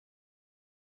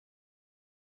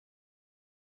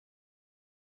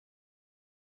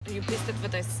Are you pissed at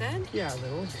what I said? Yeah, a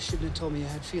little. You shouldn't have told me you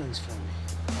had feelings for me.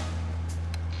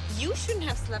 You shouldn't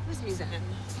have slept with me then.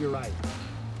 You're right.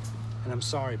 And I'm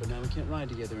sorry, but now we can't ride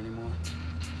together anymore.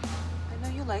 I know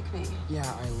you like me. Yeah,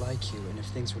 I like you, and if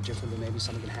things were different, then maybe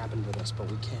something could happen with us,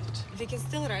 but we can't. We can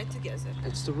still ride together.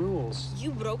 It's the rules.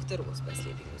 You broke the rules by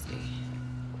sleeping with me.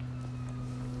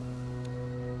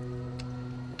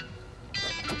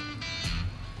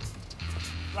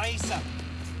 Raisa!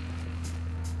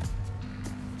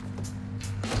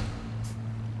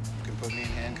 You can put me in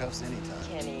handcuffs anytime.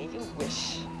 Kenny, you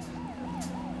wish.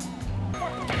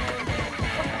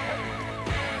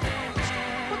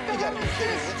 You gotta be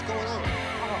kidding me. What's going on?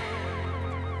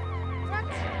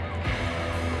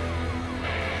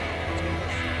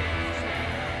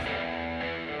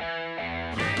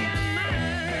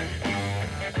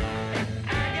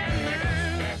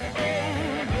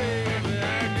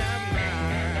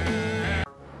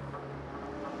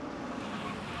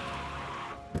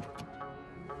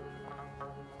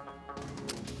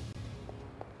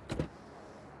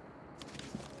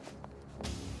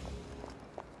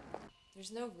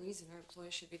 There's no reason our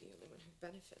employer should be the only one who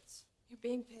benefits. You're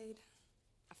being paid.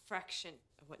 A fraction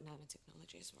of what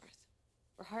nanotechnology is worth.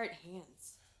 We're hired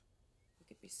hands. We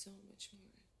could be so much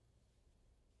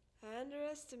more. I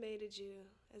underestimated you,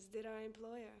 as did our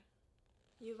employer.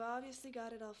 You've obviously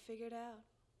got it all figured out.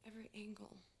 Every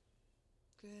angle.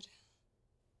 Good.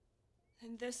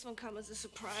 And this one come as a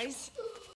surprise.